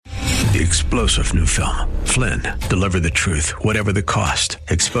The explosive new film, Flynn, deliver the truth, whatever the cost,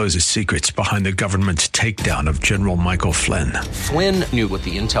 exposes secrets behind the government's takedown of General Michael Flynn. Flynn knew what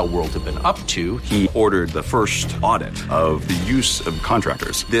the intel world had been up to. He ordered the first audit of the use of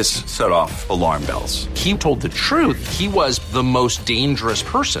contractors. This set off alarm bells. He told the truth. He was the most dangerous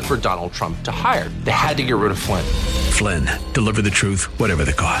person for Donald Trump to hire. They had to get rid of Flynn. Flynn, deliver the truth, whatever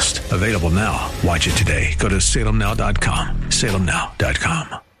the cost. Available now. Watch it today. Go to salemnow.com.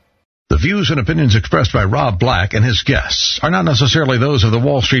 salemnow.com. The views and opinions expressed by Rob Black and his guests are not necessarily those of the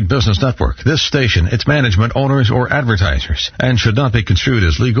Wall Street Business Network, this station, its management, owners, or advertisers, and should not be construed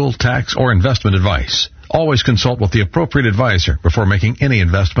as legal, tax, or investment advice. Always consult with the appropriate advisor before making any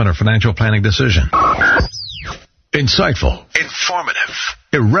investment or financial planning decision. Insightful, informative,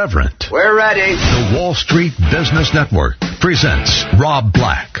 irreverent. We're ready. The Wall Street Business Network presents Rob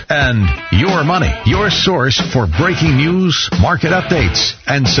Black and Your Money, your source for breaking news, market updates,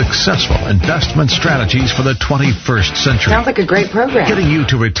 and successful investment strategies for the 21st century. Sounds like a great program. Getting you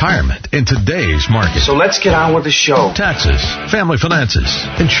to retirement in today's market. So let's get on with the show. Taxes, family finances,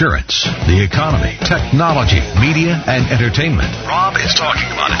 insurance, the economy, technology, media, and entertainment. Rob is talking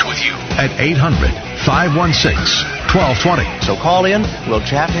about it with you at 800-516-1220. So call in, we'll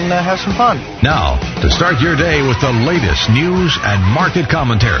chat and have some fun. Now, to start your day with the latest news and market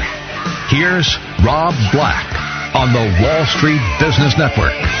commentary, here's Rob Black on the Wall Street Business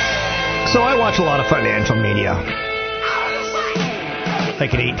Network. So I watch a lot of financial media.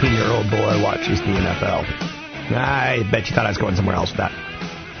 Like an 18-year-old boy watches the NFL. I bet you thought I was going somewhere else with that.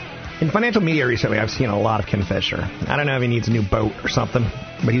 In financial media recently, I've seen a lot of Ken Fisher. I don't know if he needs a new boat or something,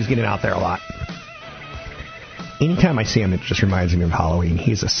 but he's getting out there a lot. Anytime I see him, it just reminds me of Halloween.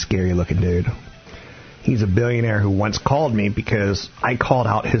 He's a scary-looking dude. He's a billionaire who once called me because I called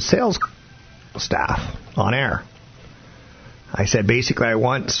out his sales staff on air. I said, basically, I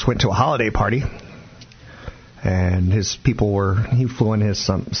once went to a holiday party, and his people he flew in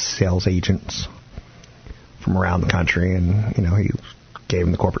some sales agents from around the country, and, he gave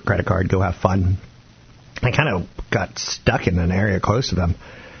them the corporate credit card, go have fun. I kind of got stuck in an area close to them,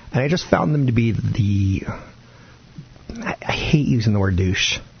 and I just found them to be I hate using the word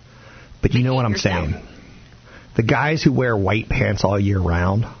douche, but you know what I'm saying. The guys who wear white pants all year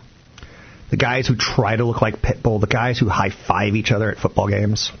round, the guys who try to look like Pitbull, the guys who high-five each other at football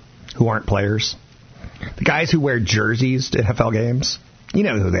games, who aren't players, the guys who wear jerseys to NFL games, you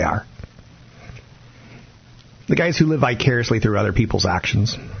know who they are. The guys who live vicariously through other people's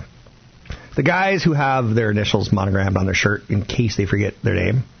actions. The guys who have their initials monogrammed on their shirt in case they forget their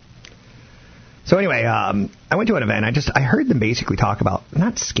name. So anyway, I went to an event. I heard them basically talk about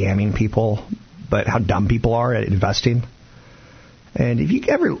not scamming people, but how dumb people are at investing. And if you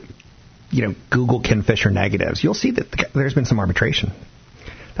ever, Google Ken Fisher negatives, you'll see that there's been some arbitration.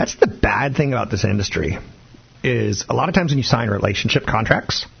 That's the bad thing about this industry, is a lot of times when you sign relationship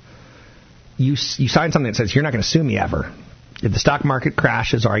contracts, you sign something that says you're not going to sue me ever. If the stock market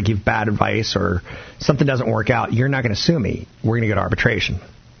crashes or I give bad advice or something doesn't work out, you're not going to sue me. We're going to go to arbitration.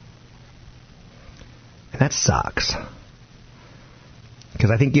 And that sucks.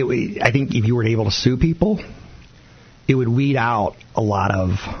 Because I think if you were able to sue people, it would weed out a lot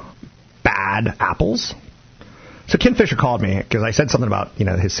of bad apples. So Ken Fisher called me because I said something about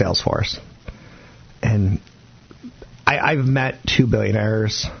his sales force. And I've met two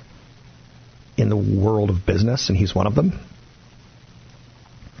billionaires in the world of business, and he's one of them.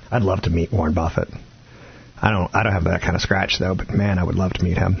 I'd love to meet Warren Buffett. I don't have that kind of scratch, though, but man, I would love to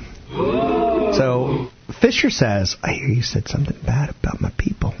meet him. So Fisher says, I hear you said something bad about my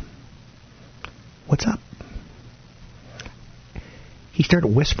people. What's up? He started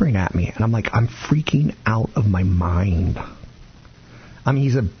whispering at me, and I'm like, I'm freaking out of my mind. I mean,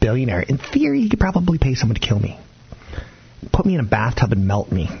 he's a billionaire. In theory, he could probably pay someone to kill me. Put me in a bathtub and melt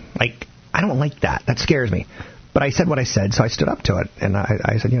me. Like, I don't like that. That scares me. But I said what I said, so I stood up to it. And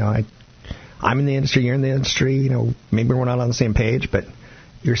I said, I'm in the industry, you're in the industry, maybe we're not on the same page, but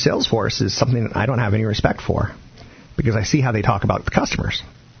your sales force is something that I don't have any respect for because I see how they talk about the customers.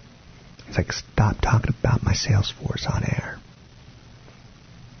 He's like, stop talking about my sales force on air.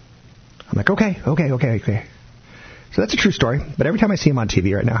 I'm like, okay. So that's a true story. But every time I see him on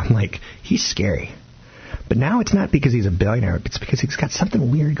TV right now, I'm like, he's scary. But now it's not because he's a billionaire. It's because he's got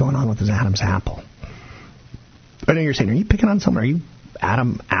something weird going on with his Adam's apple. I know you're saying, are you picking on someone? Are you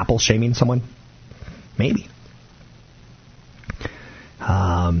Adam Apple shaming someone? Maybe.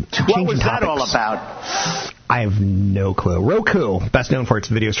 What was that all about? I have no clue. Roku, best known for its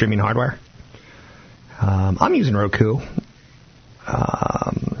video streaming hardware. I'm using Roku.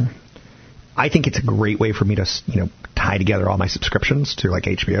 I I think it's a great way for me to, tie together all my subscriptions to like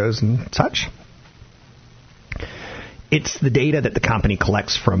HBO's and such. It's the data that the company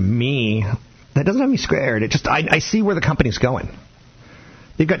collects from me that doesn't have me scared. It just, I see where the company's going.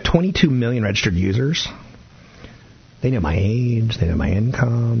 They've got 22 million registered users. They know my age. They know my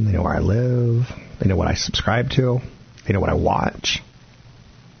income. They know where I live. They know what I subscribe to. They know what I watch.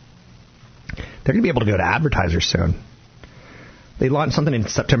 They're going to be able to go to advertisers soon. They launched something in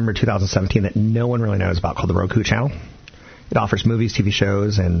September 2017 that no one really knows about called the Roku channel. It offers movies, TV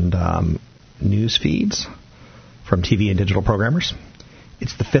shows, and news feeds from TV and digital programmers.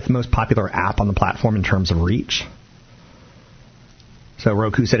 It's the 5th most popular app on the platform in terms of reach. So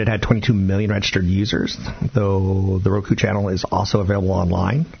Roku said it had 22 million registered users, though the Roku channel is also available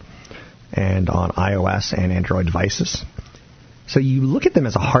online and on iOS and Android devices. So you look at them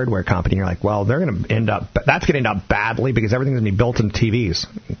as a hardware company, and you're like, well, that's going to end up badly because everything's going to be built into TVs,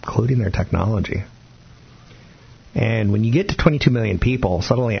 including their technology. And when you get to 22 million people,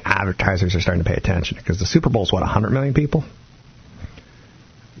 suddenly advertisers are starting to pay attention because the Super Bowl is, 100 million people?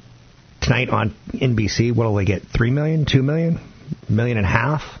 Tonight on NBC, what will they get, 3 million, 2 million, 1.5 million?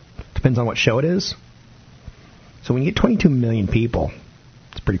 Depends on what show it is. So when you get 22 million people,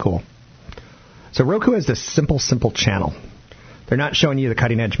 it's pretty cool. So Roku has this simple channel. They're not showing you the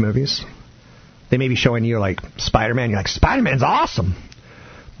cutting-edge movies. They may be showing you, like, Spider-Man. You're like, Spider-Man's awesome.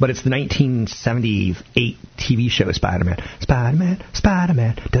 But it's the 1978 TV show Spider-Man.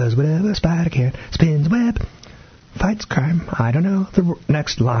 Spider-Man does whatever Spider can. Spins web, fights crime. I don't know the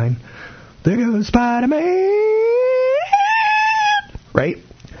next line. There goes Spider-Man. Right?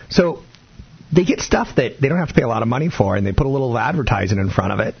 So they get stuff that they don't have to pay a lot of money for, and they put a little advertising in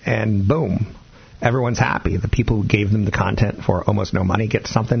front of it, and boom. Everyone's happy. The people who gave them the content for almost no money get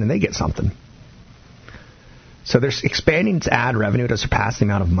something, and they get something. So they're expanding its ad revenue to surpass the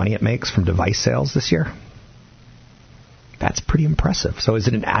amount of money it makes from device sales this year. That's pretty impressive. So is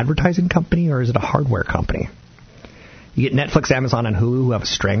it an advertising company or is it a hardware company? You get Netflix, Amazon, and Hulu who have a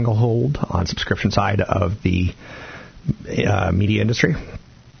stranglehold on subscription side of the media industry.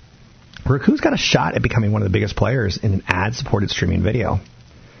 Roku's got a shot at becoming one of the biggest players in an ad-supported streaming video.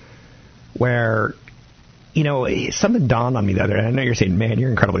 Where, something dawned on me the other day. I know you're saying, man, you're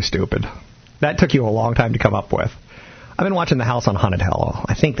incredibly stupid. That took you a long time to come up with. I've been watching The House on Haunted Hill.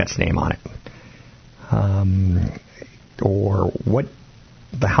 I think that's the name on it. Or what?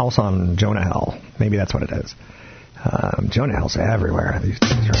 The House on Jonah Hill. Maybe that's what it is. Jonah Hill's everywhere these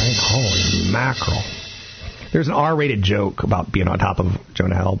days, right? Holy mackerel. There's an R-rated joke about being on top of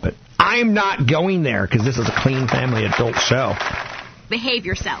Jonah Hill, but I'm not going there because this is a clean family adult show. Behave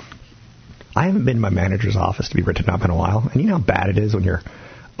yourself. I haven't been in my manager's office to be written up in a while. And you know how bad it is when you're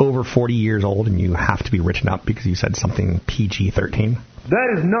over 40 years old and you have to be written up because you said something PG-13?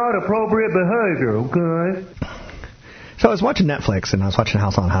 That is not appropriate behavior, okay? So I was watching Netflix and I was watching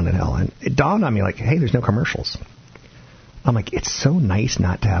House on Haunted Hill, and it dawned on me like, hey, there's no commercials. I'm like, it's so nice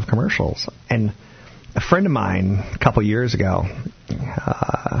not to have commercials. And a friend of mine a couple years ago,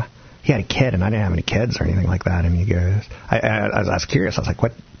 he had a kid, and I didn't have any kids or anything like that. And he goes, I was curious. I was like,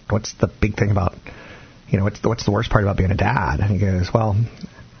 what's the big thing about, what's the worst part about being a dad? And he goes, well,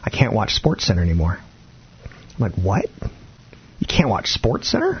 I can't watch SportsCenter anymore. I'm like, what? You can't watch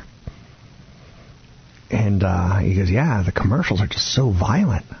SportsCenter? And he goes, yeah, the commercials are just so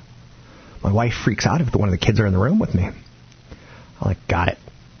violent. My wife freaks out if one of the kids are in the room with me. I'm like, got it.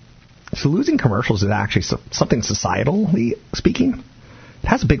 So losing commercials is actually something societally speaking. It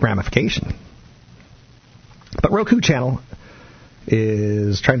has a big ramification. But Roku Channel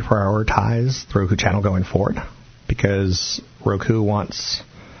is trying to prioritize the Roku Channel going forward because Roku wants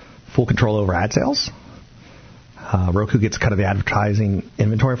full control over ad sales. Roku gets a cut of the advertising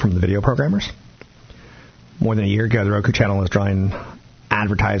inventory from the video programmers. More than a year ago, the Roku Channel is drawing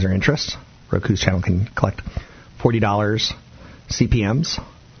advertiser interest. Roku's channel can collect $40 CPMs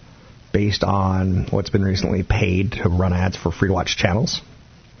based on what's been recently paid to run ads for free-to-watch channels.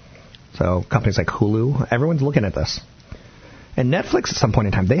 So companies like Hulu, everyone's looking at this. And Netflix, at some point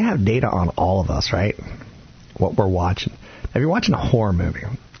in time, they have data on all of us, right? What we're watching. If you're watching a horror movie,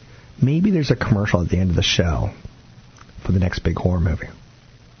 maybe there's a commercial at the end of the show for the next big horror movie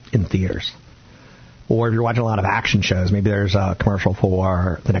in theaters. Or if you're watching a lot of action shows, maybe there's a commercial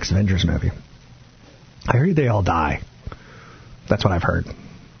for the next Avengers movie. I heard they all die. That's what I've heard.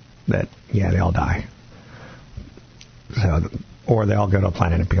 That, yeah, they all die. So, or they all go to a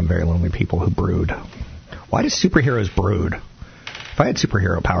planet and become very lonely people who brood. Why do superheroes brood? If I had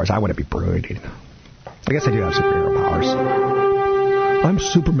superhero powers, I wouldn't be brooding. I guess I do have superhero powers. I'm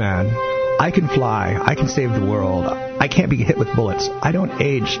Superman. I can fly. I can save the world. I can't be hit with bullets. I don't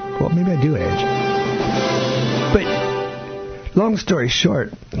age. Well, maybe I do age. But long story short,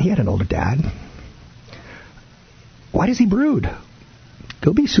 he had an older dad. Why does he brood?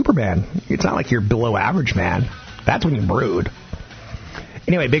 Go be Superman. It's not like you're below average, man. That's when you brood.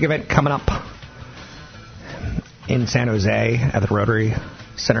 Anyway, big event coming up in San Jose at the Rotary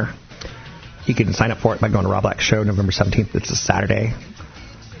Center. You can sign up for it by going to Rob Black Show, November 17th. It's a Saturday.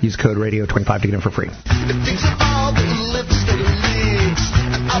 Use code radio25 to get in for free.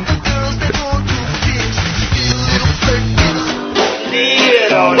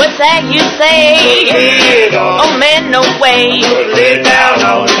 What's that you say? Oh man, no way. Lay down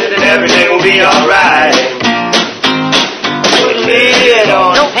on it and everything will be alright.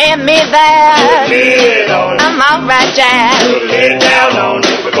 Don't hand me that. I'm alright, Jack. Lay down on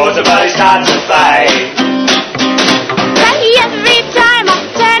it before somebody starts to fight. Every time I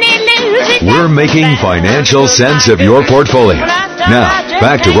turn it loose. We're making financial sense of your portfolio. Now,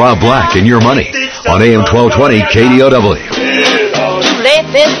 back to Rob Black and Your Money on AM 1220 KDOW. Late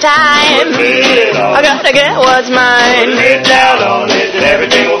this time, I gotta get what's mine. Lay down on it and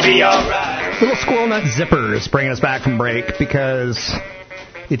everything will be alright. Little Squirrel Nut Zippers bringing us back from break because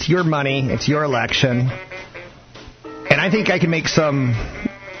it's your money, it's your election, and I think I can make some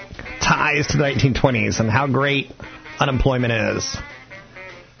ties to the 1920s and how great unemployment is.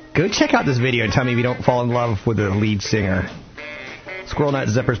 Go check out this video and tell me if you don't fall in love with the lead singer. Squirrel Nut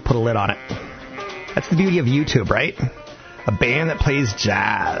Zippers put a lid on it. That's the beauty of YouTube, right? A band that plays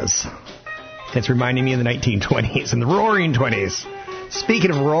jazz. It's reminding me of the 1920s and the roaring 20s.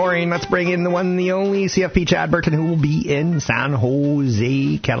 Speaking of roaring, let's bring in the one and the only CFP Chad Burton, who will be in San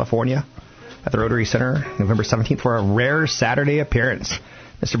Jose, California at the Rotary Center November 17th for a rare Saturday appearance.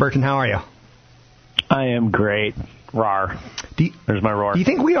 Mr. Burton, how are you? I am great. Roar. There's my roar. Do you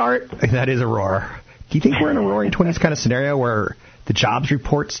think we are? That is a roar. Do you think we're in a roaring 20s kind of scenario where the jobs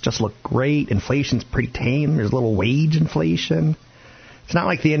reports just look great, inflation's pretty tame, there's a little wage inflation? It's not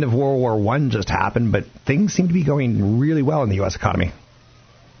like the end of World War I just happened, but things seem to be going really well in the U.S. economy.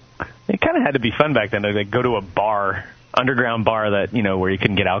 It kind of had to be fun back then to like, go to a bar, underground bar that, you know, where you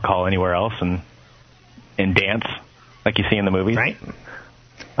couldn't get alcohol anywhere else and dance like you see in the movies. Right.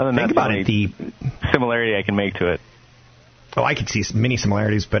 Other than Think that, about it. The similarity I can make to it. Oh, I could see many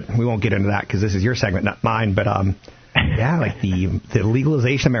similarities, but we won't get into that because this is your segment, not mine. But yeah, like the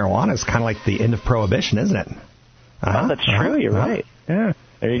legalization of marijuana is kind of like the end of prohibition, isn't it? Oh, that's true. You're right. Yeah.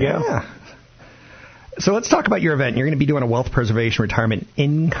 There you go. Yeah. So let's talk about your event. You're going to be doing a wealth preservation retirement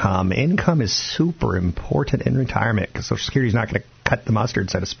income. Income is super important in retirement because Social Security is not going to cut the mustard,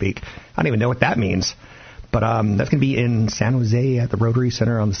 so to speak. I don't even know what that means. But that's going to be in San Jose at the Rotary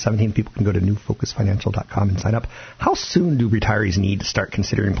Center on the 17th. People can go to newfocusfinancial.com and sign up. How soon do retirees need to start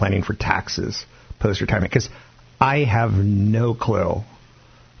considering planning for taxes post-retirement? Because I have no clue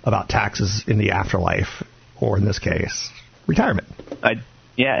about taxes in the afterlife, or in this case, retirement.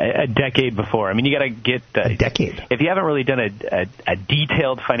 A decade before. I mean, you got to get a decade. If you haven't really done a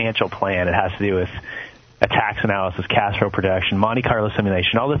detailed financial plan, it has to do with a tax analysis, cash flow projection, Monte Carlo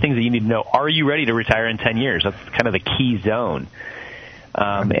simulation, all the things that you need to know. Are you ready to retire in 10 years? That's kind of the key zone.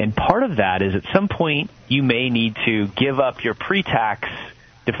 And part of that is at some point you may need to give up your pre-tax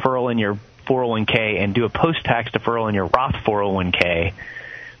deferral in your 401k and do a post-tax deferral in your Roth 401k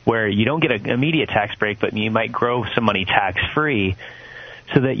where you don't get an immediate tax break, but you might grow some money tax-free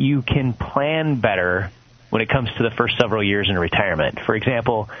so that you can plan better when it comes to the first several years in retirement. For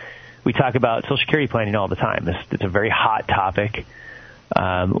example, we talk about Social Security planning all the time. It's a very hot topic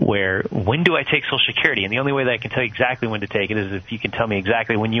where when do I take Social Security? And the only way that I can tell you exactly when to take it is if you can tell me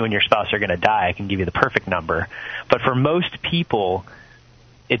exactly when you and your spouse are going to die. I can give you the perfect number. But for most people,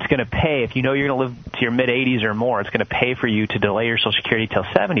 it's going to pay. If you know you're going to live to your mid-80s or more, it's going to pay for you to delay your Social Security till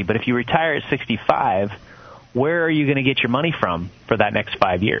 70. But if you retire at 65, where are you going to get your money from for that next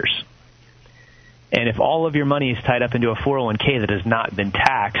 5 years? And if all of your money is tied up into a 401k that has not been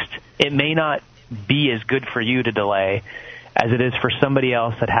taxed, it may not be as good for you to delay as it is for somebody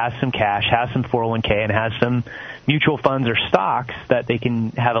else that has some cash, has some 401k, and has some mutual funds or stocks that they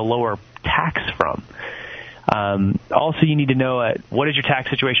can have a lower tax from. Also, you need to know what does your tax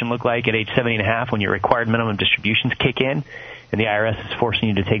situation look like at age 70.5 when your required minimum distributions kick in, and the IRS is forcing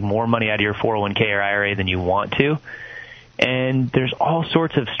you to take more money out of your 401k or IRA than you want to. And there's all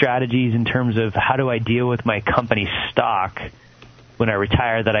sorts of strategies in terms of how do I deal with my company stock when I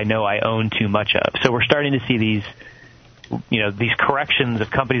retire that I know I own too much of. So we're starting to see these corrections of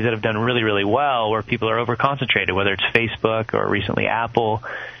companies that have done really, really well where people are over-concentrated, whether it's Facebook or recently Apple.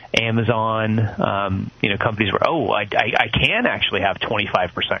 Amazon, companies where, I can actually have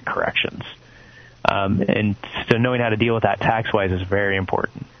 25% corrections. And so knowing how to deal with that tax-wise is very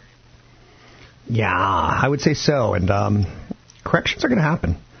important. Yeah, I would say so. And corrections are going to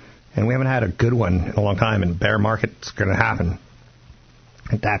happen. And we haven't had a good one in a long time, and bear market's going to happen.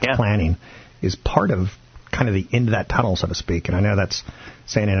 And tax planning is part of kind of the end of that tunnel, so to speak. And I know that's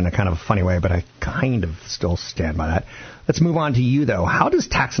saying it in a kind of funny way, but I kind of still stand by that. Let's move on to you, though. How does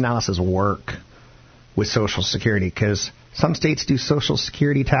tax analysis work with Social Security? Because some states do Social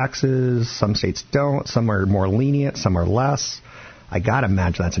Security taxes, some states don't. Some are more lenient, some are less. I got to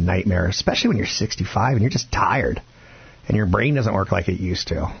imagine that's a nightmare, especially when you're 65 and you're just tired and your brain doesn't work like it used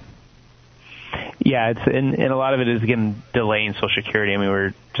to. Yeah, and a lot of it is, again, delaying Social Security. I mean, we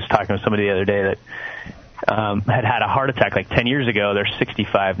were just talking with somebody the other day that had a heart attack like 10 years ago. They're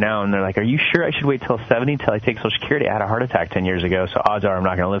 65 now, and they're like, are you sure I should wait till 70 till I take Social Security? I had a heart attack 10 years ago, so odds are I'm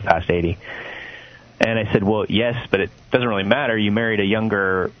not going to live past 80. And I said, well, yes, but it doesn't really matter. You married a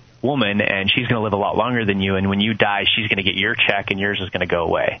younger woman, and she's going to live a lot longer than you, and when you die, she's going to get your check, and yours is going to go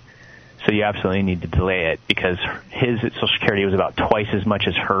away. So you absolutely need to delay it, because his Social Security was about twice as much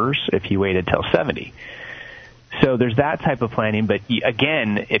as hers if he waited till 70. So there's that type of planning. But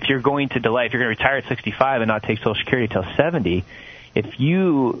again, if you're going to delay, if you're going to retire at 65 and not take Social Security till 70, if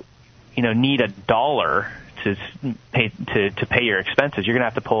you need $1 to pay your expenses, you're going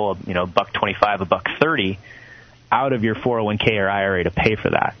to have to pull $1.25, $1.30 out of your 401k or IRA to pay for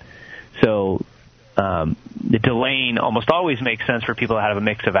that. So the delaying almost always makes sense for people that have a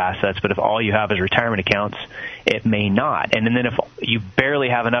mix of assets, but if all you have is retirement accounts, it may not. And then if you barely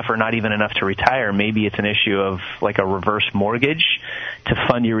have enough or not even enough to retire, maybe it's an issue of like a reverse mortgage to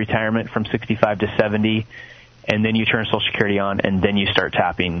fund your retirement from 65 to 70, and then you turn Social Security on, and then you start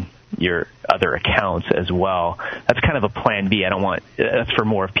tapping your other accounts as well. That's kind of a plan B. That's for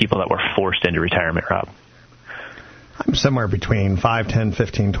more of people that were forced into retirement, Rob. I'm somewhere between 5, 10,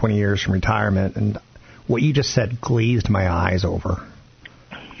 15, 20 years from retirement, and what you just said glazed my eyes over.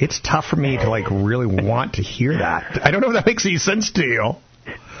 It's tough for me to really want to hear that. I don't know if that makes any sense to you.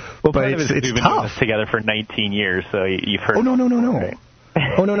 Well, but it's tough. We've been doing this together for 19 years, so you've heard. Oh, no. Right?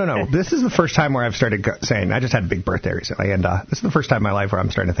 Oh, no. This is the first time where I've started saying, I just had a big birthday recently, and this is the first time in my life where I'm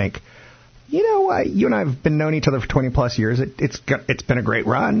starting to think, you and I have been knowing each other for 20-plus years. It's been a great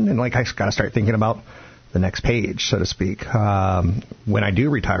run, and I got to start thinking about the next page, so to speak. When I do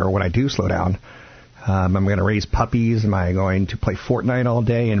retire, when I do slow down, I'm going to raise puppies. Am I going to play Fortnite all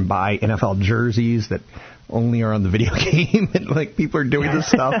day and buy NFL jerseys that only are on the video game? And people are doing this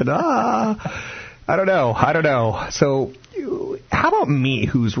stuff. And I don't know. So how about me,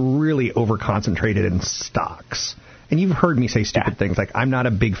 who's really over-concentrated in stocks? And you've heard me say stupid things like, I'm not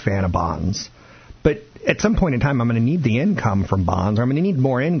a big fan of bonds. But at some point in time, I'm going to need the income from bonds, or I'm going to need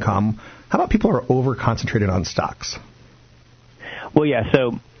more income. How about people who are over-concentrated on stocks? Well, yeah,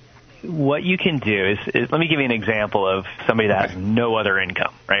 so what you can do is let me give you an example of somebody that has no other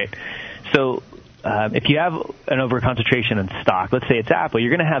income, right? So if you have an over-concentration in stock, let's say it's Apple,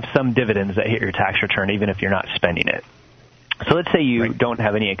 you're going to have some dividends that hit your tax return even if you're not spending it. So let's say you don't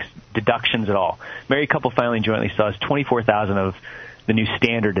have any deductions at all. Married couple filing jointly still has $24,000 of the new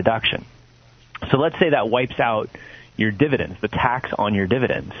standard deduction. So let's say that wipes out your dividends, the tax on your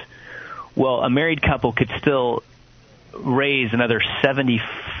dividends. Well, a married couple could still raise another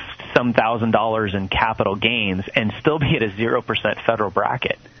 $70-some thousand in capital gains and still be at a 0% federal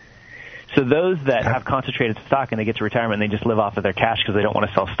bracket. So those that have concentrated stock and they get to retirement and they just live off of their cash because they don't want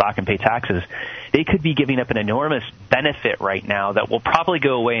to sell stock and pay taxes, they could be giving up an enormous benefit right now that will probably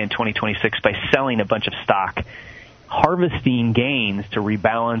go away in 2026 by selling a bunch of stock, harvesting gains to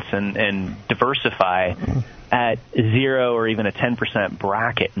rebalance and diversify at 0 or even a 10%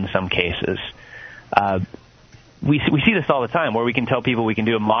 bracket in some cases. We see this all the time where we can tell people we can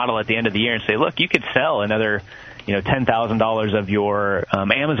do a model at the end of the year and say, look, you could sell another $10,000 of your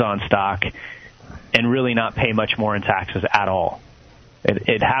Amazon stock and really not pay much more in taxes at all.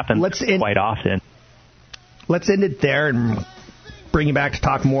 It happens quite often. Let's end it there and bring you back to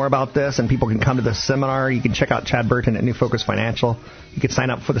talk more about this, and people can come to the seminar. You can check out Chad Burton at New Focus Financial. You can sign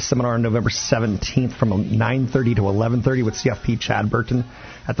up for the seminar on November 17th from 9:30 to 11:30 with CFP Chad Burton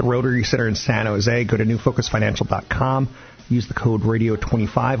at the Rotary Center in San Jose. Go to newfocusfinancial.com. Use the code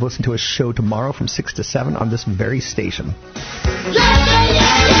radio25. Listen to his show tomorrow from 6 to 7 on this very station.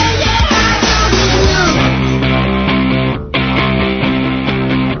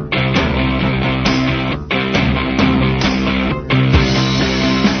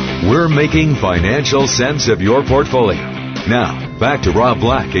 We're making financial sense of your portfolio. Now, back to Rob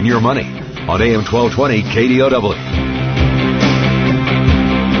Black and Your Money on AM 1220 KDOW.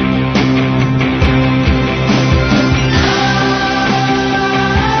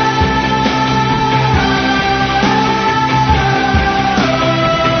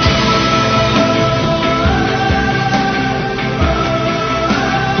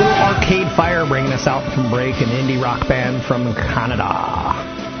 Arcade Fire bringing us out from break, an indie rock band from Canada.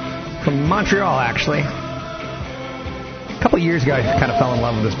 From Montreal, actually. A couple of years ago, I kind of fell in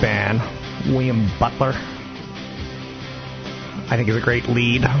love with this band. William Butler. I think he's a great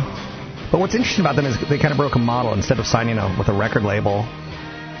lead. But what's interesting about them is they kind of broke a model. Instead of signing with a record label,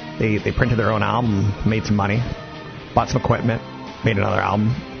 they printed their own album, made some money, bought some equipment, made another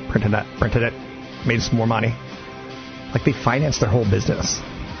album, printed it, made some more money. Like they financed their whole business.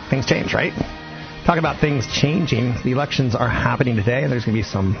 Things change, right? Talk about things changing. The elections are happening today, and there's going to be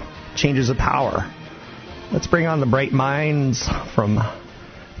some changes of power. Let's bring on the bright minds from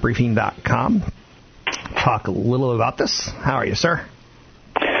Briefing.com. Talk a little about this. How are you, sir?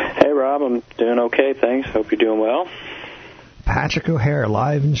 Hey, Rob. I'm doing okay, thanks. Hope you're doing well. Patrick O'Hare,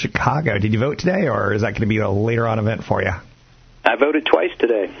 live in Chicago. Did you vote today, or is that going to be a later on event for you? I voted twice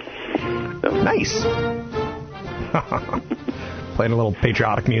today. Nice. Playing a little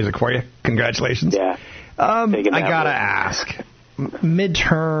patriotic music for you. Congratulations. Yeah. I got to ask.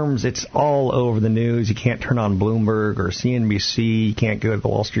 Midterms, it's all over the news. You can't turn on Bloomberg or CNBC. You can't go to the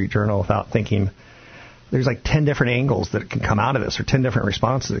Wall Street Journal without thinking there's like 10 different angles that can come out of this, or 10 different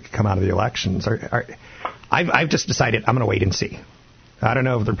responses that can come out of the elections. I've just decided I'm going to wait and see. I don't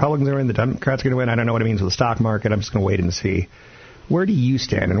know if the Republicans are going to win, the Democrats are going to win. I don't know what it means with the stock market. I'm just going to wait and see. Where do you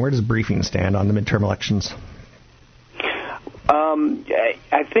stand, and where does Briefing stand on the midterm elections?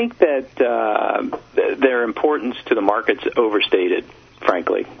 I think that their importance to the market's overstated,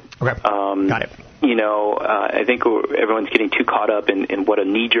 frankly. Okay, got it. You know, I think everyone's getting too caught up in what a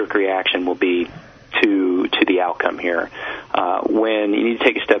knee-jerk reaction will be to the outcome here, when you need to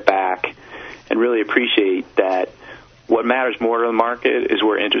take a step back and really appreciate that what matters more to the market is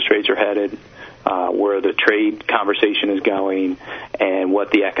where interest rates are headed, where the trade conversation is going, and what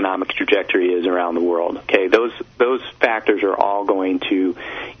the economic trajectory is around the world. Okay, those factors are all going to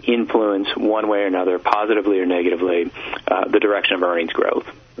influence one way or another, positively or negatively, the direction of earnings growth,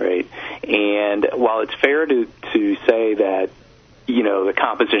 right? And while it's fair to say that, you know, the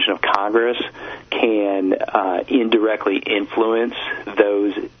composition of Congress can indirectly influence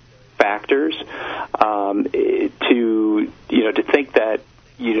those factors, to think that,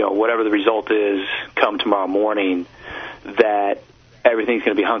 you know, whatever the result is come tomorrow morning, that everything's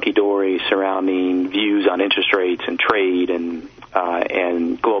going to be hunky-dory surrounding views on interest rates and trade and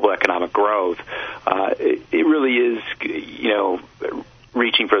global economic growth, it really is, you know,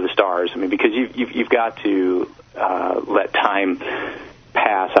 reaching for the stars. I mean, because you've got to let time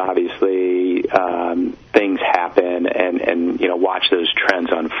pass, obviously, things happen, and you know, watch those trends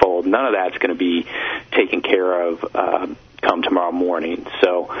unfold. None of that's going to be taken care of come tomorrow morning.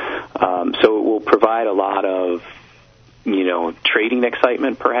 So it will provide a lot of, you know, trading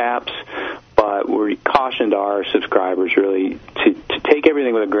excitement, perhaps, but we cautioned our subscribers really to take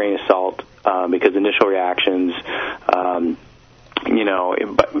everything with a grain of salt, because initial reactions, you know,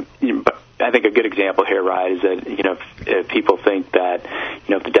 but I think a good example here, right, is that, you know, if people think that, you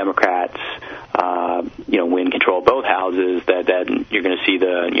know, if the Democrats, you know, win control of both houses, that you're going to see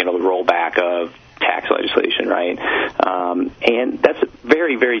the, you know, the rollback of tax legislation, right? And that's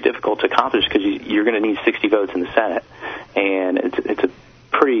very, very difficult to accomplish because you're going to need 60 votes in the Senate, and it's a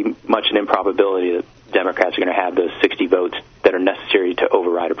pretty much an improbability that Democrats are going to have those 60 votes that are necessary to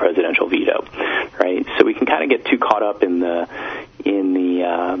override a presidential veto, right? So we can kind of get too caught up in the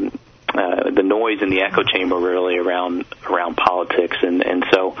noise in the echo chamber, really, around politics, and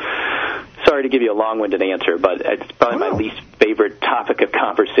so sorry to give you a long-winded answer, but it's probably my least favorite topic of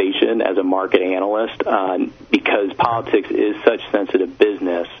conversation as a market analyst, because politics is such sensitive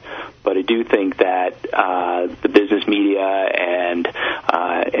business. But I do think that the business media and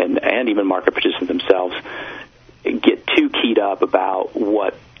even market participants themselves get too keyed up about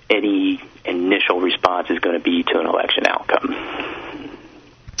what any initial response is going to be to an election outcome.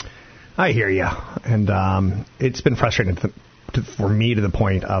 I hear you, and it's been frustrating for me to the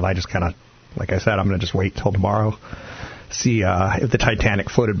point of I just kind of, like I said, I'm going to just wait till tomorrow, see if the Titanic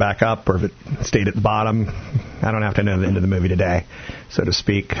floated back up or if it stayed at the bottom. I don't have to know the end of the movie today, so to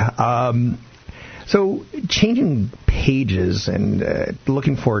speak. So changing pages and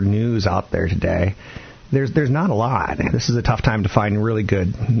looking for news out there today, there's not a lot. This is a tough time to find really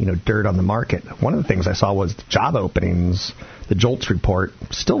good, you know, dirt on the market. One of the things I saw was job openings. The JOLTS report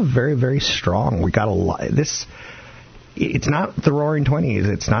still very, very strong. We got a lot. It's not the Roaring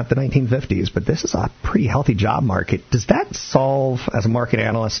 20s. It's not the 1950s, but this is a pretty healthy job market. Does that solve, as a market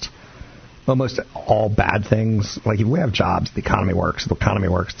analyst, almost all bad things? Like, if we have jobs, the economy works, the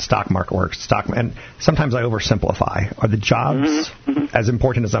stock market works, and sometimes I oversimplify. Are the jobs as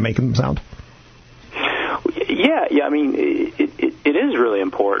important as I make them sound? Yeah. I mean, It is really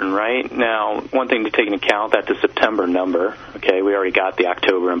important, right? Now, one thing to take into account, that's a September number. Okay, we already got the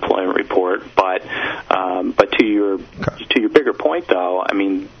October employment report, but to your bigger point, though, I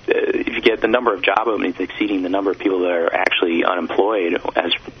mean, if you get the number of job openings exceeding the number of people that are actually unemployed,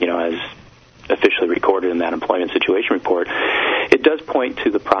 as officially recorded in that employment situation report, it does point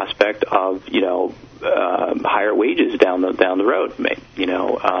to the prospect of higher wages down the road,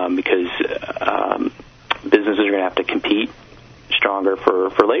 because businesses are going to have to compete stronger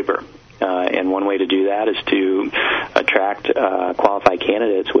for labor. And one way to do that is to attract qualified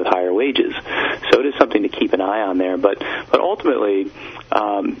candidates with higher wages. So it is something to keep an eye on there. But ultimately,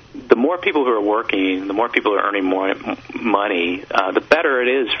 the more people who are working, the more people who are earning more money, the better it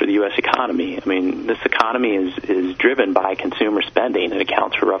is for the U.S. economy. I mean, this economy is driven by consumer spending. It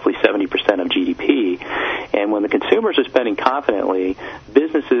accounts for roughly 70% of GDP. And when the consumers are spending confidently,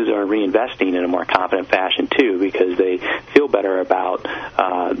 businesses are reinvesting in a more confident fashion, too, because they feel better about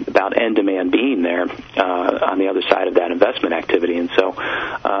end demand being there on the other side of that investment activity. And so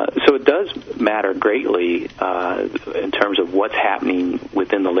it does matter greatly in terms of what's happening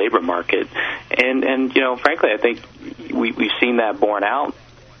within the labor market. And frankly, I think we've seen that borne out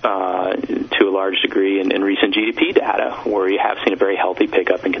to a large degree in recent GDP data, where you have seen a very healthy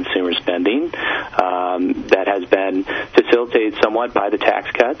pickup in consumer spending that has been facilitated somewhat by the tax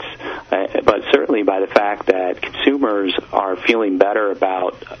cuts, but certainly by the fact that consumers are feeling better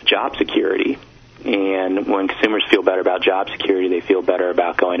about job security. And when consumers feel better about job security, they feel better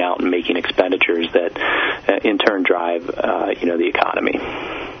about going out and making expenditures that in turn drive the economy.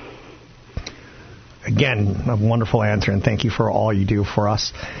 Again, a wonderful answer, and thank you for all you do for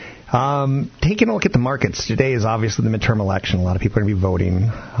us. Taking a look at the markets, today is obviously the midterm election. A lot of people are going to be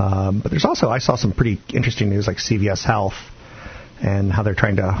voting. But there's also, I saw some pretty interesting news like CVS Health and how they're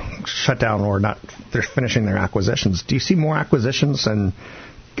trying to shut down or not, they're finishing their acquisitions. Do you see more acquisitions? And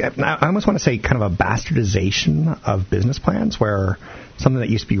I almost want to say kind of a bastardization of business plans where something that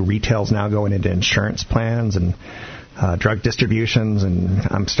used to be retail is now going into insurance plans and drug distributions, and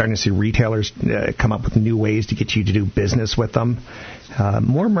I'm starting to see retailers come up with new ways to get you to do business with them.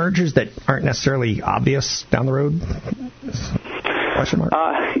 More mergers that aren't necessarily obvious down the road? Question mark?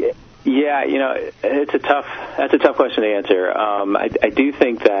 Yeah, that's a tough question to answer. I do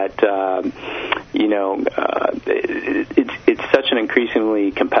think that it's such an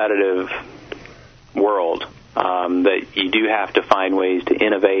increasingly competitive world. That you do have to find ways to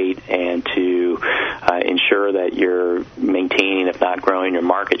innovate and to ensure that you're maintaining, if not growing, your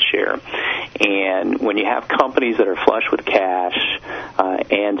market share. And when you have companies that are flush with cash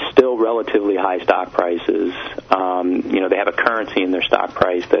and still relatively high stock prices, they have a currency in their stock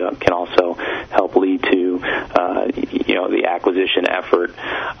price that can also help lead to the acquisition effort.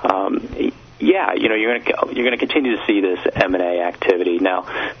 You're going to continue to see this M&A activity.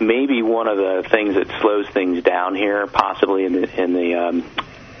 Now, maybe one of the things that slows things down here, possibly in the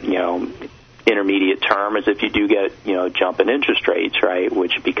intermediate term, is if you do get jump in interest rates, right,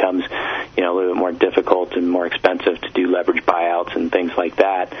 which becomes a little bit more difficult and more expensive to do leverage buyouts and things like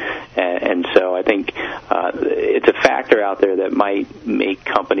that. And so I think it's a factor out there that might make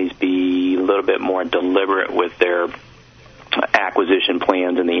companies be a little bit more deliberate with their acquisition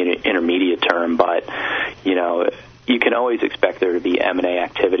plans in the intermediate term, but you can always expect there to be M&A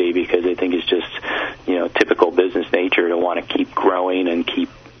activity because I think it's just typical business nature to want to keep growing and keep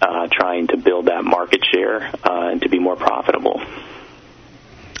trying to build that market share and to be more profitable.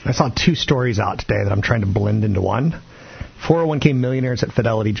 I saw two stories out today that I'm trying to blend into one. 401k millionaires at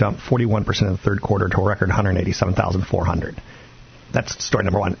Fidelity jumped 41% in the third quarter to a record 187,400. That's story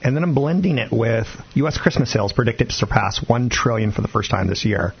number one. And then I'm blending it with U.S. Christmas sales predicted to surpass $1 trillion for the first time this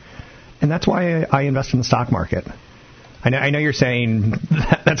year. And that's why I invest in the stock market. I know you're saying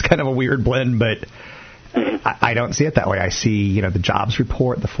that's kind of a weird blend, but I don't see it that way. I see, the jobs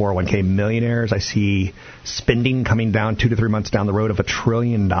report, the 401k millionaires. I see spending coming down 2 to 3 months down the road of $1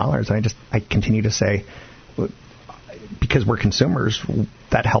 trillion. And I continue to say, because we're consumers,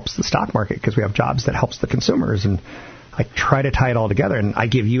 that helps the stock market because we have jobs that helps the consumers. And I try to tie it all together, and I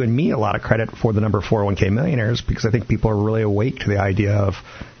give you and me a lot of credit for the number of 401k millionaires because I think people are really awake to the idea of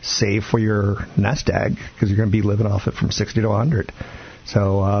save for your nest egg because you're going to be living off it from 60 to 100.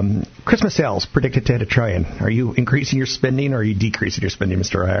 So Christmas sales predicted to hit $1 trillion. Are you increasing your spending or are you decreasing your spending,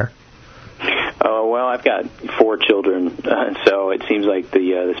 Mr. O'Hare? Well, I've got 4 children, so it seems like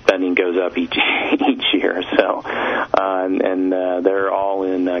the spending goes up each year. So, and they're all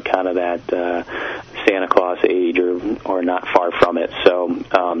in kind of that Santa Claus age or not far from it. So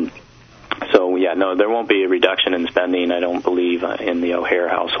So, yeah, no, there won't be a reduction in spending, I don't believe, in the O'Hare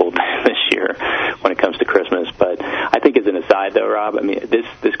household this year when it comes to Christmas. But I think as an aside, though, Rob, I mean,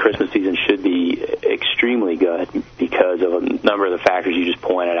 this Christmas season should be extremely good because of a number of the factors you just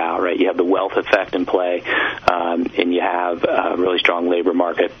pointed out, right? You have the wealth effect in play, and you have a really strong labor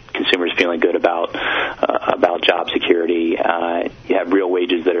market, consumers feeling good about job security. You have real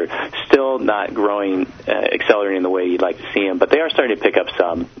wages that are still not growing, accelerating the way you'd like to see them, but they are starting to pick up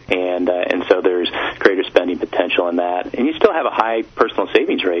some, and so there's greater spending potential in that. And you still have a high personal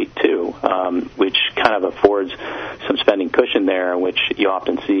savings rate, too, which kind of affords some spending cushion there, which you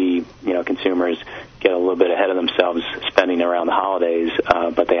often see, consumers get a little bit ahead of themselves spending around the holidays,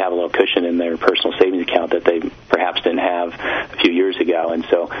 but they have a little cushion in their personal savings account that they perhaps didn't have a few years ago. And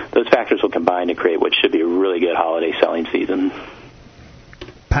so those factors will combine to create what should be a really good holiday selling season.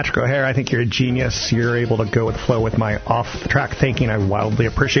 Patrick O'Hare, I think you're a genius. You're able to go with the flow with my off-the-track thinking. I wildly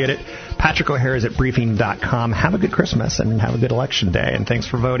appreciate it. Patrick O'Hare is at briefing.com. Have a good Christmas and have a good election day. And thanks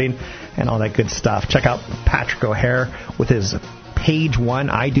for voting and all that good stuff. Check out Patrick O'Hare with his page one,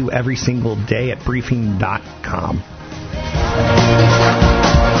 I do every single day at briefing.com.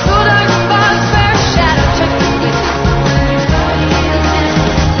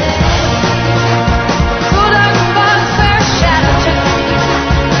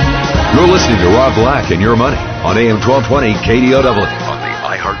 You're listening to Rob Black and Your Money on AM 1220 KDOW on the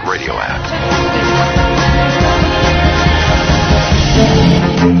iHeartRadio app.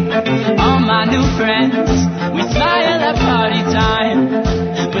 All my new friends, we smile at party time,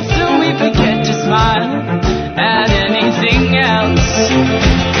 but soon we forget to smile at anything else.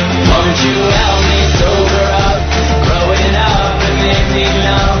 Won't you help me sober up? Growing up it made me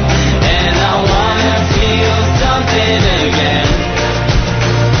numb, and I wanna feel something again.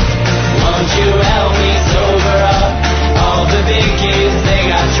 Won't you help me sober up? All the big kids, they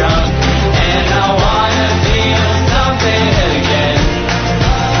got drunk, and I wanna feel something again.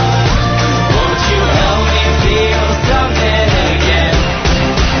 Won't you help me feel something again?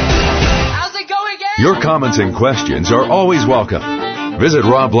 How's it going again? Your comments and questions are always welcome. Visit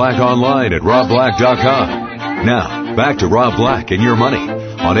Rob Black online at robblack.com. Now, back to Rob Black and Your Money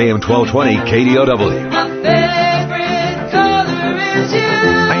on AM 1220 KDOW. My favorite color is you.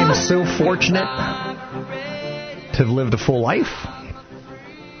 I am so fortunate to have lived a full life.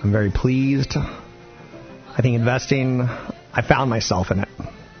 I'm very pleased. I think investing, I found myself in it.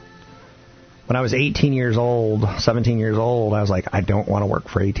 When I was 18 years old, 17 years old, I was like, I don't want to work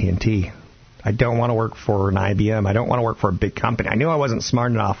for AT&T. I don't want to work for an IBM. I don't want to work for a big company. I knew I wasn't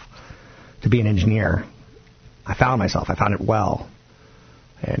smart enough to be an engineer. I found myself. I found it well.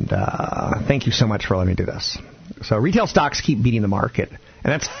 And thank you so much for letting me do this. So retail stocks keep beating the market.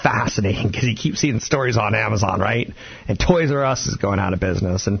 And that's fascinating because you keep seeing stories on Amazon, right? And Toys R Us is going out of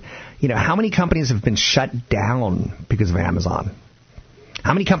business. And, how many companies have been shut down because of Amazon?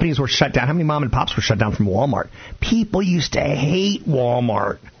 How many companies were shut down? How many mom and pops were shut down from Walmart? People used to hate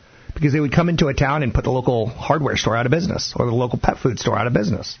Walmart because they would come into a town and put the local hardware store out of business or the local pet food store out of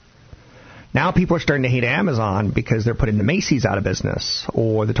business. Now people are starting to hate Amazon because they're putting the Macy's out of business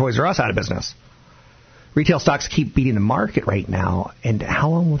or the Toys R Us out of business. Retail stocks keep beating the market right now, and how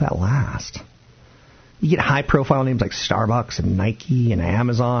long will that last? You get high-profile names like Starbucks and Nike and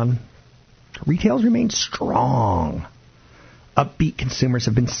Amazon. Retail's remained strong. Upbeat consumers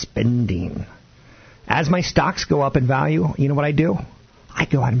have been spending. As my stocks go up in value, you know what I do? I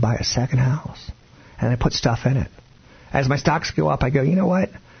go out and buy a second house, and I put stuff in it. As my stocks go up, I go, you know what?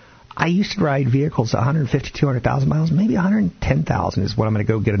 I used to ride vehicles 150, 200,000 miles. Maybe 110,000 is what I'm going to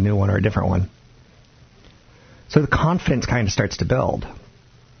go get a new one or a different one. So the confidence kind of starts to build.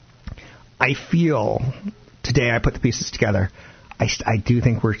 I feel, today I put the pieces together, I do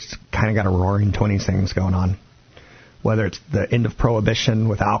think we're kind of got a roaring 20s things going on. Whether it's the end of prohibition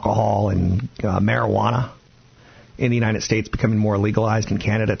with alcohol and marijuana in the United States becoming more legalized. In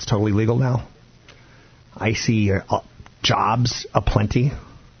Canada, it's totally legal now. I see jobs aplenty.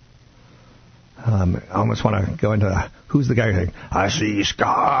 I almost want to go into, who's the guy who thinks, I see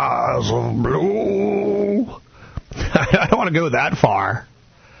skies of blue. I don't want to go that far.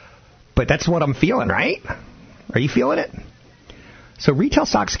 But that's what I'm feeling, right? Are you feeling it? So retail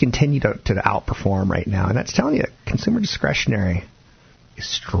stocks continue to outperform right now. And that's telling you consumer discretionary is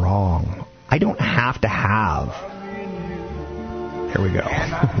strong. I don't have to have. Here we go.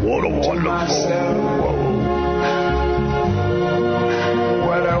 What a wonderful world.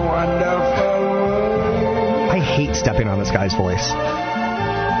 What a wonderful world. I hate stepping on this guy's voice.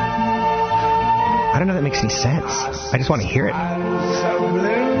 I don't know if that makes any sense. I just want to hear it.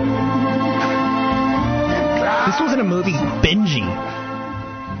 This was in a movie, Benji.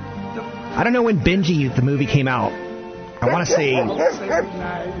 I I don't know when Benji, the movie, came out. I want to say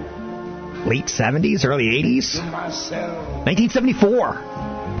late 70s, early 80s?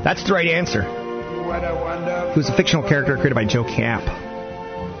 1974. That's the right answer. It was a fictional character created by Joe Camp.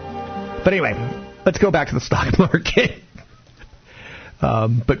 But anyway, let's go back to the stock market.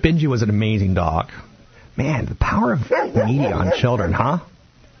 But Benji was an amazing dog. Man, the power of media on children, huh?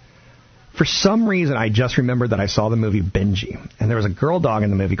 For some reason, I just remembered that I saw the movie Benji. And there was a girl dog in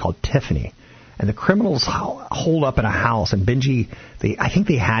the movie called Tiffany. And the criminals holed up in a house. And Benji, I think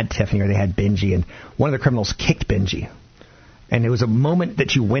they had Tiffany or they had Benji. And one of the criminals kicked Benji. And it was a moment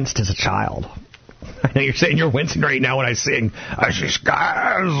that you winced as a child. I know you're saying you're wincing right now when I sing, I see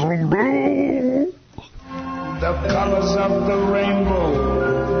skies of blue, the colors of the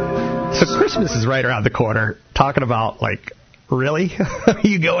rainbow. So Christmas is right around the corner. Talking about, like, really? Are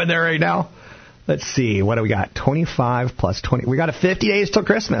you going there right now? Let's see. What do we got? 25 plus 20. We got 50 days till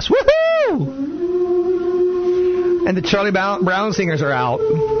Christmas. Woohoo! And the Charlie Brown singers are out.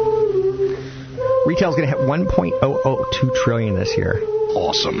 Retail's going to hit $1.002 trillion this year.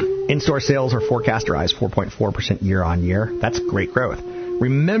 Awesome. In-store sales are forecast to rise 4.4% year on year. That's great growth.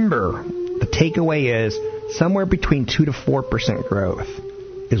 Remember, the takeaway is somewhere between 2 to 4% growth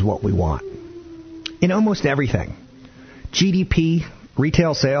is what we want. In almost everything. GDP,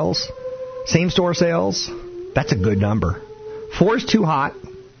 retail sales, same-store sales, that's a good number. 4 is too hot.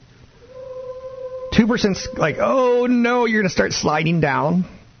 2%'s like, oh no, you're going to start sliding down.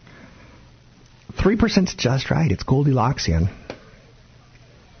 3%'s just right. It's Goldilocksian.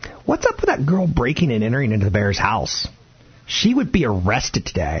 What's up with that girl breaking and entering into the Bears' house? She would be arrested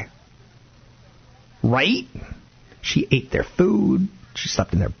today. Right? She ate their food. She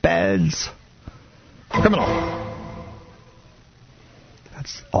slept in their beds. Criminal.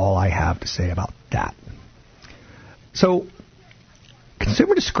 That's all I have to say about that. So,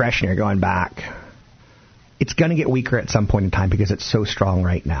 consumer discretionary, going back, it's going to get weaker at some point in time because it's so strong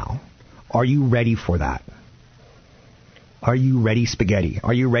right now. Are you ready for that? Are you ready, spaghetti?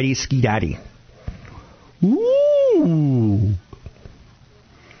 Are you ready, ski daddy? Ooh.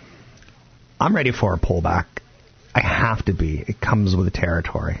 I'm ready for a pullback. I have to be. It comes with the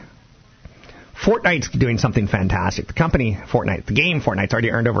territory. Fortnite's doing something fantastic. The company, Fortnite, the game Fortnite's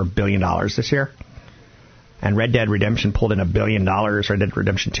already earned over $1 billion this year. And Red Dead Redemption pulled in $1 billion. Red Dead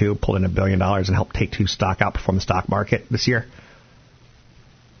Redemption 2 pulled in $1 billion and helped Take-Two stock outperform the stock market this year.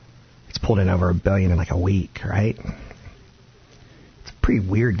 It's pulled in over $1 billion in like a week, right? It's a pretty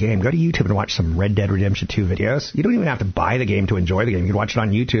weird game. Go to YouTube and watch some Red Dead Redemption 2 videos. You don't even have to buy the game to enjoy the game. You can watch it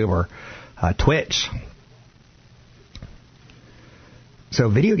on YouTube or Twitch. So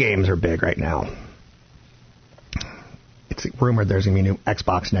video games are big right now. It's rumored there's going to be a new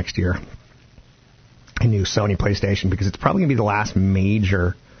Xbox next year. A new Sony PlayStation, because it's probably going to be the last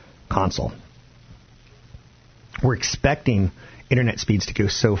major console. We're expecting internet speeds to go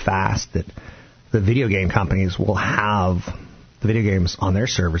so fast that the video game companies will have the video games on their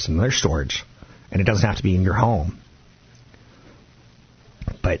servers and their storage, and it doesn't have to be in your home.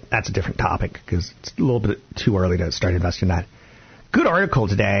 But that's a different topic because it's a little bit too early to start investing in that. Good article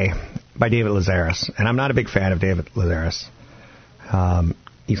today by David Lazaris, and I'm not a big fan of David Lazaris.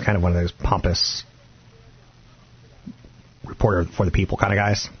 He's kind of one of those pompous reporter for the people kind of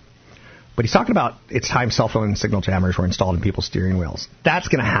guys. But he's talking about it's time cell phone signal jammers were installed in people's steering wheels. That's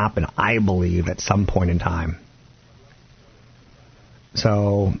going to happen, I believe, at some point in time.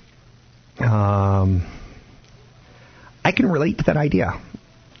 So, I can relate to that idea.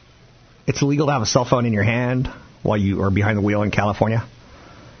 It's illegal to have a cell phone in your hand while you are behind the wheel in California.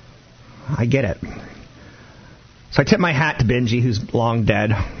 I get it. So I tip my hat to Benji, who's long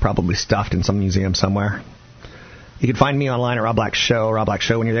dead, probably stuffed in some museum somewhere. You can find me online at Rob Black Show. Rob Black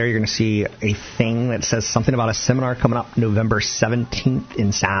Show. When you're there, you're going to see a thing that says something about a seminar coming up November 17th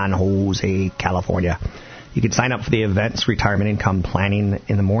in San Jose, California. You can sign up for the events, retirement income planning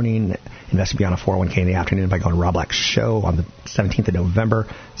in the morning, invest beyond a 401k in the afternoon by going to Rob Black Show on the 17th of November.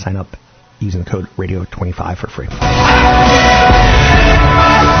 Sign up using the code radio25 for free.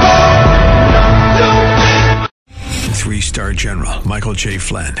 3-star General Michael J.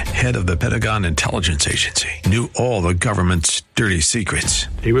 Flynn, head of the Pentagon Intelligence Agency, knew all the government's dirty secrets.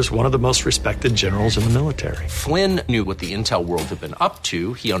 He was one of the most respected generals in the military. Flynn knew what the intel world had been up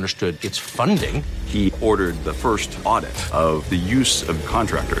to. He understood its funding. He ordered the first audit of the use of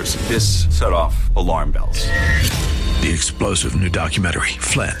contractors. This set off alarm bells. The explosive new documentary,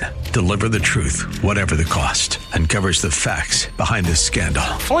 Flynn, Deliver the Truth, Whatever the Cost, uncovers the facts behind this scandal.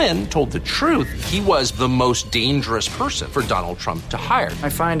 Flynn told the truth. He was the most dangerous person for Donald Trump to hire. I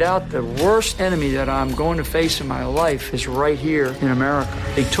find out the worst enemy that I'm going to face in my life is right here in America.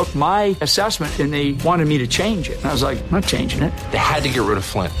 They took my assessment and they wanted me to change it. And I was like, I'm not changing it. They had to get rid of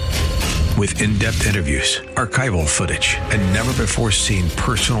Flynn. With in-depth interviews, archival footage, and never-before-seen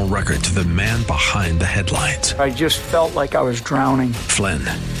personal records of the man behind the headlines. I just felt like I was drowning. Flynn,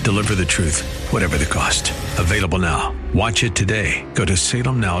 Deliver the Truth, Whatever the Cost. Available now. Watch it today. Go to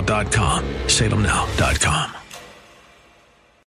salemnow.com. salemnow.com.